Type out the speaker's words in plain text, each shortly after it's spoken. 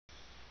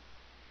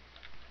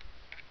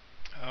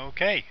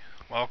Okay,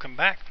 welcome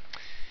back.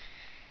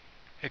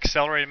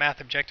 Accelerated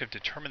math objective: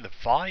 determine the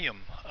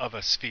volume of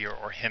a sphere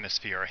or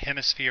hemisphere. A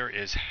hemisphere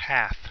is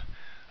half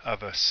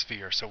of a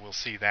sphere, so we'll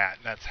see that.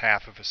 That's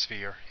half of a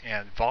sphere.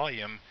 And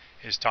volume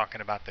is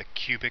talking about the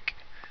cubic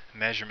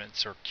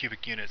measurements or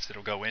cubic units that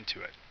will go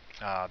into it.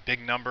 Big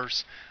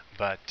numbers,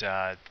 but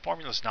the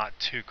formula's not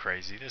too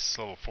crazy. This is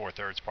a little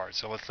 4/3 part,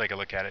 so let's take a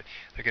look at it.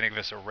 They're going to give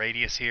us a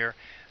radius here.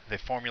 The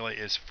formula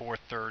is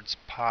 4/3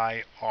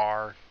 pi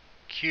r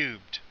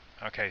cubed.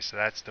 Okay, so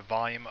that's the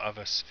volume of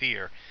a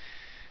sphere.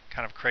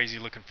 Kind of crazy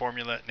looking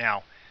formula.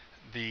 Now,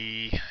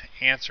 the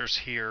answers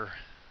here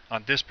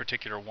on this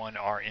particular one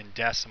are in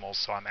decimals,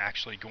 so I'm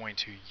actually going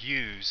to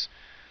use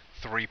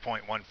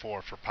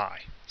 3.14 for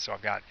pi. So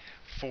I've got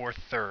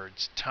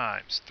 4/3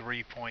 times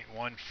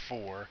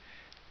 3.14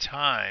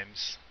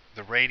 times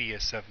the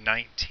radius of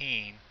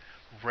 19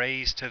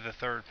 raised to the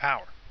third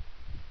power.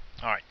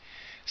 Alright,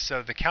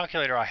 so the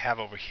calculator I have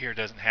over here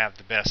doesn't have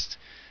the best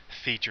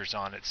features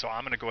on it, so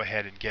I'm going to go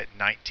ahead and get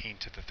 19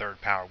 to the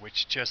third power,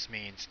 which just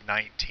means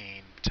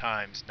 19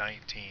 times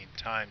 19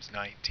 times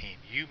 19.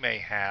 You may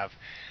have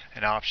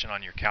an option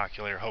on your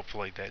calculator,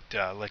 hopefully, that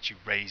lets you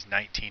raise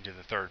 19 to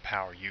the third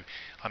power.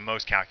 On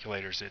most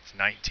calculators, it's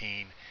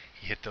 19.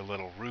 You hit the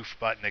little roof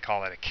button. They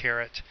call that a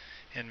caret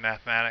in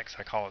mathematics.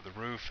 I call it the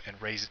roof, and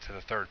raise it to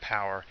the third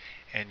power,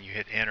 and you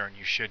hit enter, and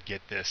you should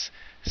get this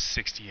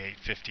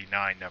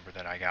 6859 number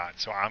that I got.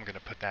 So I'm going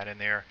to put that in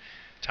there,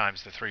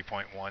 times the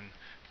 3.14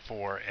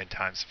 and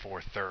times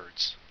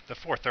 4/3. The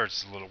 4/3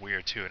 is a little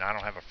weird too, and I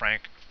don't have a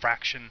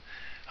fraction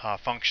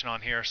function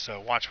on here, so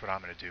watch what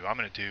I'm going to do. I'm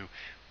going to do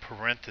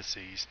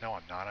parentheses. No,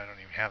 I'm not. I don't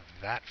even have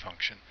that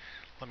function.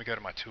 Let me go to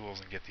my tools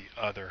and get the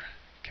other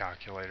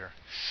calculator.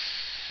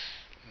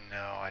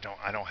 No, I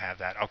don't have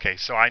that. Okay,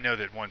 so I know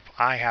that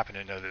I happen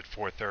to know that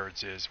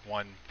 4/3 is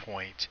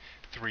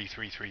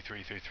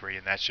 1.333333,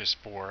 and that's just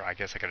 4. I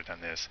guess I could have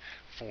done this.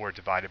 4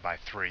 divided by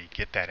 3.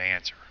 Get that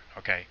answer.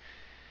 Okay.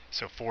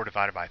 So 4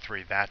 divided by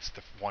 3, that's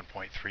the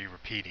 1.3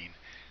 repeating.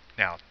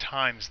 Now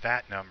times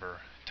that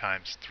number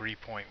times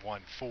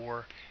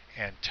 3.14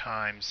 and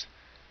times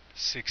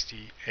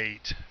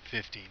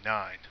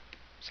 6859.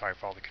 Sorry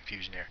for all the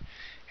confusion there.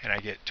 And I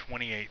get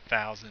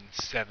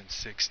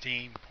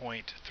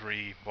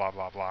 28,716.3 blah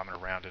blah blah. I'm going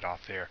to round it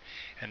off there.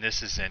 And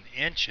this is in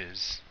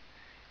inches,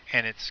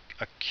 and it's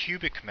a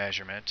cubic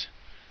measurement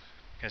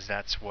because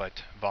that's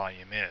what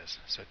volume is.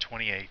 So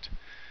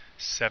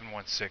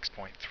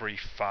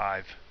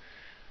 28,716.35.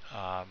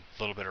 A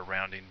little bit of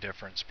rounding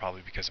difference,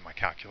 probably because of my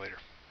calculator.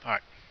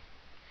 Alright,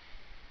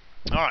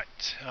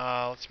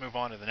 let's move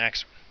on to the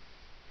next one.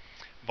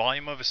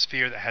 Volume of a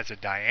sphere that has a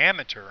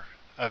diameter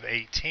of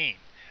 18.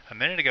 A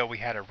minute ago we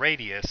had a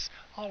radius.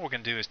 All we're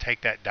going to do is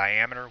take that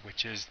diameter,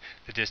 which is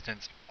the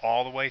distance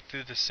all the way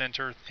through the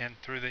center and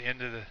through the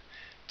end of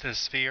the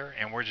sphere,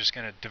 and we're just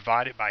going to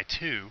divide it by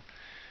 2.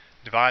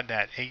 Divide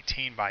that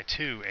 18 by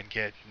 2 and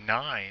get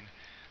 9.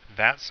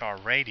 That's our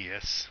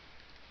radius.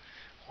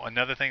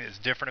 Another thing that's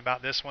different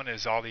about this one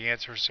is all the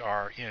answers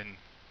are in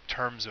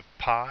terms of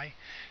pi,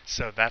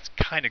 so that's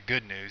kind of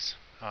good news.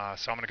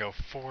 So I'm going to go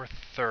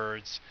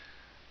 4/3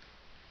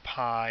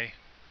 pi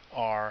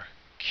r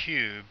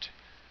cubed.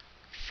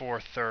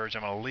 4/3.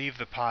 I'm going to leave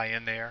the pi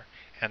in there,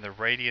 and the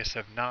radius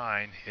of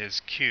 9 is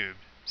cubed.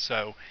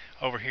 So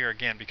over here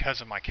again, because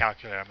of my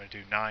calculator, I'm going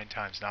to do 9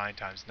 times 9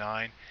 times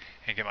 9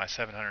 and get my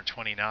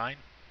 729.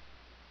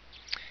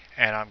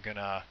 And I'm going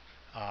to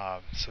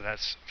so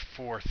that's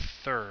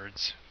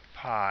 4/3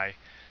 pi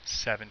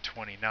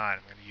 729.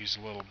 I'm going to use a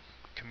little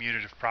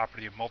commutative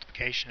property of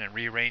multiplication and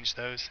rearrange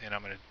those, and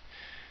I'm going to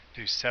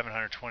do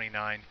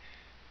 729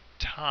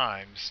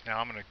 times. Now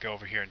I'm going to go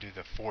over here and do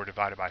the 4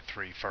 divided by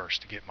 3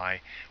 first to get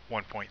my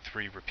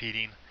 1.3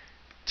 repeating,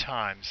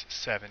 times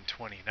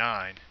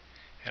 729,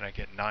 and I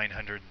get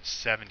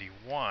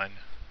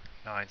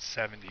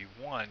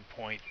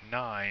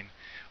 971.9,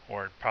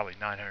 or probably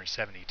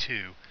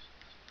 972.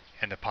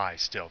 And the pi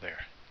is still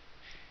there.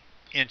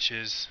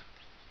 Inches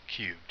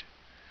cubed.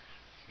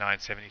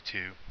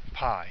 972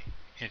 pi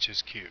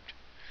inches cubed.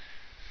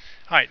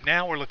 Alright,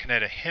 now we're looking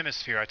at a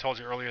hemisphere. I told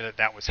you earlier that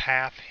that was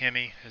half.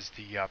 Hemi is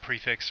the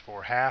prefix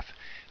for half.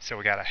 So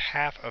we got a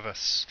half of a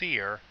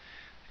sphere,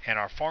 and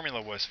our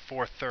formula was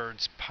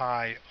 4/3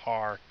 pi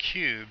r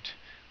cubed.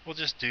 We'll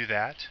just do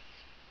that,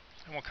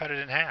 and we'll cut it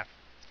in half.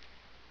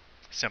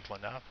 Simple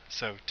enough.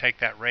 So take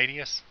that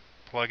radius,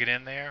 plug it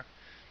in there,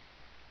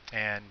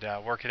 and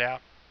work it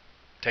out.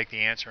 Take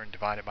the answer and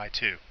divide it by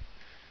 2.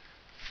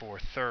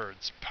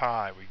 4/3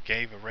 pi. We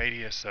gave a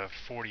radius of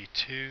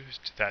 42.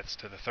 That's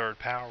to the third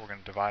power. We're going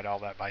to divide all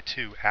that by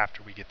 2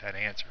 after we get that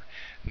answer.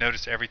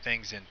 Notice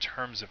everything's in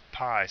terms of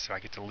pi, so I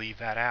get to leave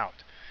that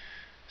out.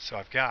 So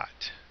I've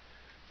got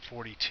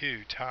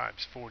 42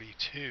 times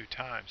 42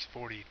 times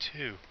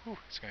 42. Whew,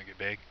 it's going to get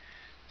big.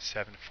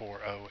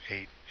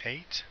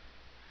 74088.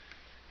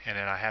 And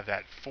then I have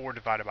that 4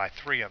 divided by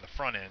 3 on the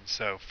front end,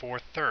 so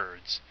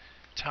 4/3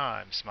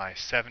 times my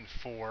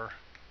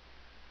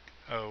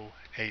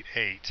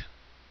 74088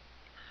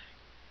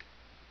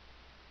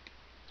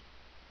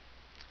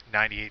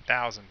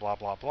 98,000 blah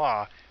blah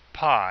blah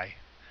pi,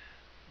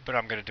 but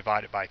I'm going to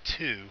divide it by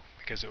 2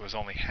 because it was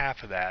only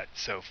half of that,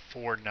 so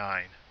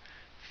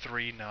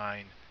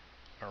 4939,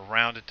 or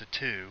round it to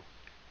 2,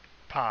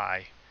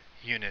 pi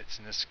units,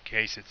 in this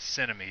case it's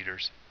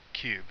centimeters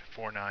cubed,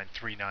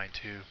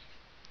 49392.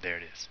 There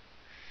it is.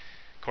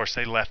 Of course,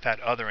 they left that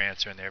other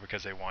answer in there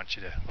because they want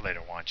you to, well, they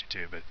don't want you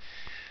to, but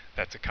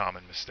that's a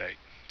common mistake,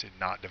 to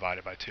not divide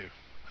it by 2.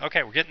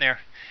 Okay, we're getting there.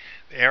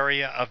 The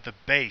area of the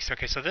base.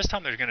 Okay, so this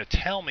time they're going to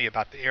tell me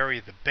about the area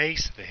of the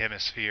base of the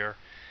hemisphere.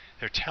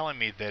 They're telling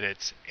me that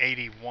it's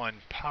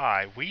 81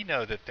 pi. We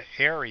know that the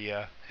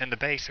area and the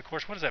base, of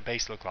course, what does that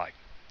base look like?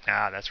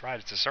 Ah, that's right,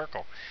 it's a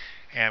circle.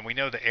 And we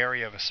know the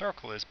area of a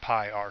circle is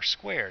pi r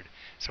squared.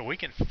 So we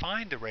can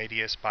find the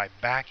radius by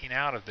backing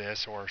out of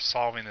this or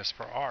solving this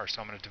for r. So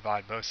I'm going to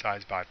divide both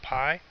sides by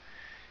pi,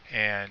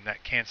 and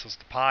that cancels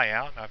the pi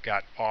out, and I've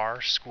got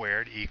r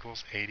squared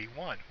equals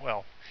 81.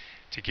 Well,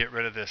 to get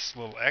rid of this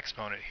little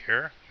exponent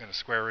here, I'm going to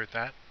square root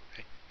that,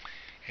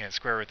 and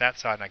square root that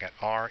side, and I got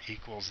r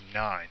equals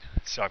 9.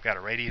 So I've got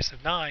a radius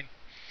of 9.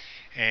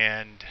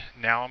 And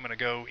now I'm going to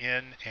go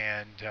in,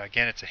 and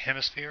again, it's a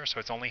hemisphere, so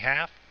it's only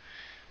half.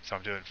 So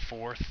I'm doing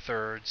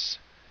 4/3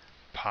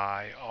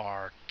 pi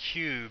r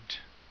cubed,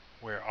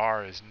 where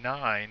r is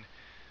 9.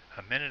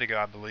 A minute ago,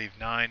 I believe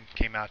 9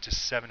 came out to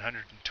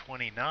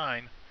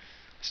 729.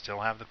 Still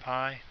have the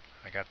pi.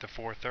 I got the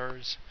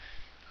 4/3.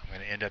 I'm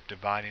going to end up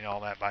dividing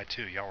all that by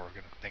 2. Y'all were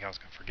going to think I was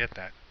going to forget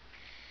that.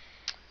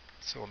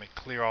 So let me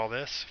clear all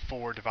this.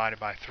 4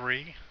 divided by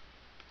 3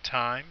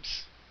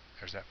 times,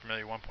 there's that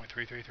familiar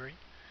 1.333,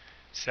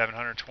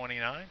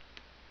 729,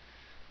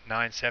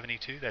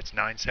 972, that's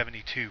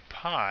 972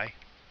 pi,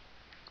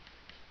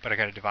 but I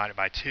got to divide it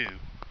by 2,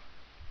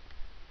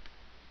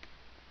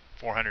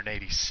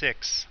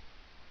 486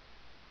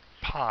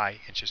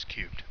 pi inches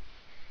cubed.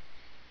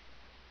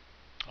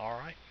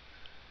 Alright.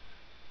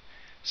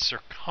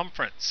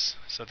 Circumference.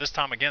 So this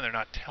time again they're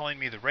not telling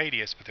me the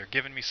radius, but they're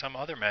giving me some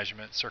other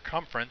measurement.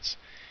 Circumference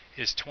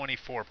is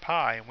 24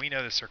 pi, and we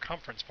know the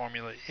circumference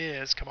formula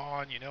is, come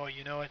on, you know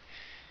it,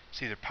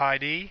 it's either pi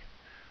d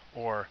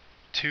or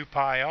 2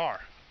 pi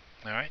r.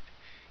 Alright?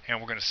 And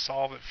we're going to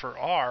solve it for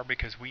r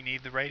because we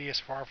need the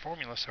radius for our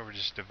formula, so we're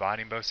just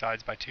dividing both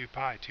sides by 2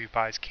 pi. 2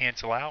 pi's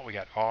cancel out. We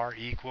got r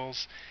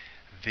equals,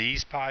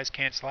 these pi's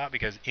cancel out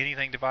because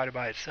anything divided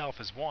by itself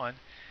is 1.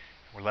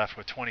 We're left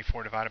with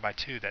 24 divided by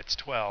 2, that's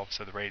 12,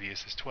 so the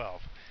radius is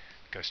 12.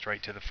 Go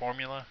straight to the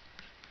formula.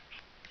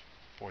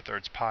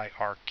 4/3 pi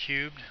r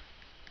cubed.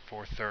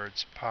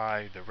 4/3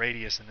 pi, the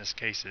radius in this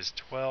case is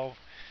 12,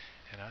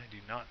 and I do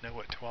not know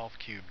what 12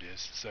 cubed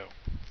is, so,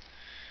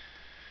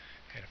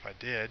 and if I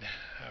did,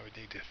 I would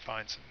need to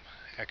find some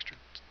extra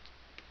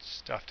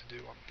stuff to do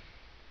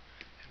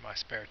in my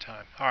spare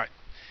time. Alright,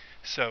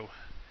 so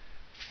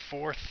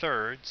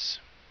 4/3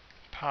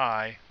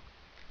 pi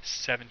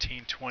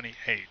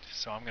 1728.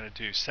 So I'm going to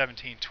do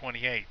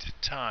 1728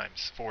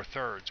 times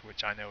 4/3,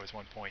 which I know is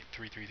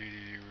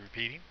 1.3333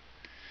 repeating.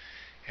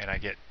 And I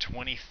get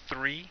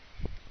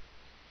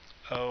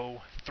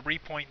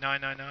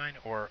 2303.999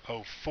 or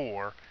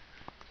 04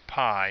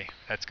 pi.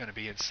 That's going to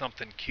be in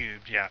something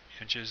cubed. Yeah,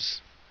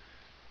 inches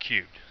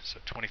cubed. So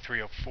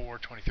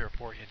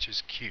 2304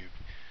 inches cubed.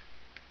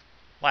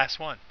 Last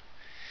one.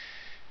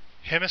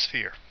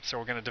 Hemisphere. So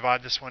we're going to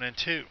divide this one in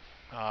two.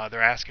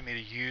 They're asking me to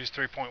use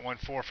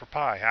 3.14 for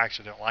pi. I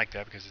actually don't like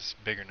that because it's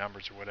bigger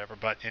numbers or whatever.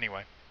 But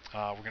anyway,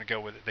 we're going to go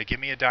with it. They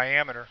give me a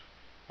diameter.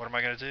 What am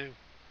I going to do?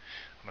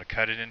 I'm going to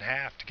cut it in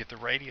half to get the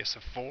radius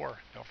of 4.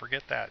 Don't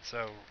forget that.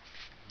 So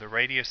the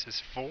radius is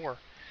 4.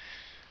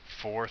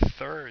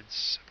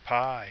 4/3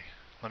 pi.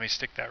 Let me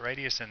stick that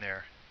radius in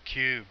there.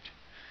 Cubed.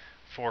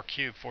 4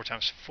 cubed. 4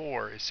 times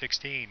 4 is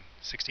 16.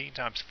 16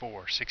 times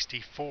 4,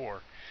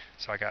 64.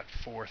 So I got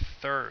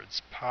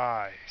 4/3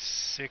 pi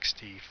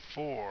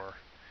 64.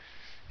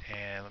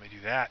 And let me do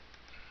that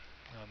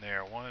on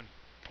there.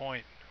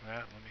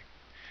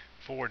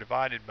 4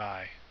 divided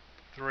by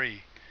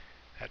 3.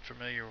 That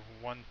familiar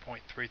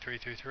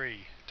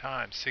 1.3333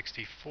 times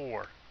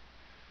 64.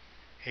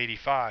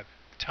 85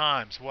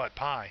 times what?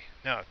 Pi?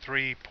 No,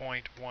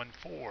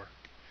 3.14.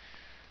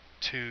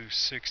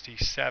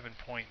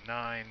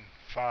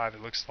 267.95.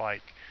 It looks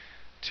like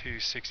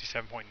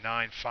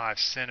 267.95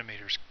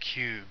 centimeters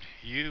cubed.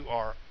 You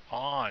are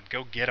on.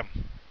 Go get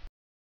them.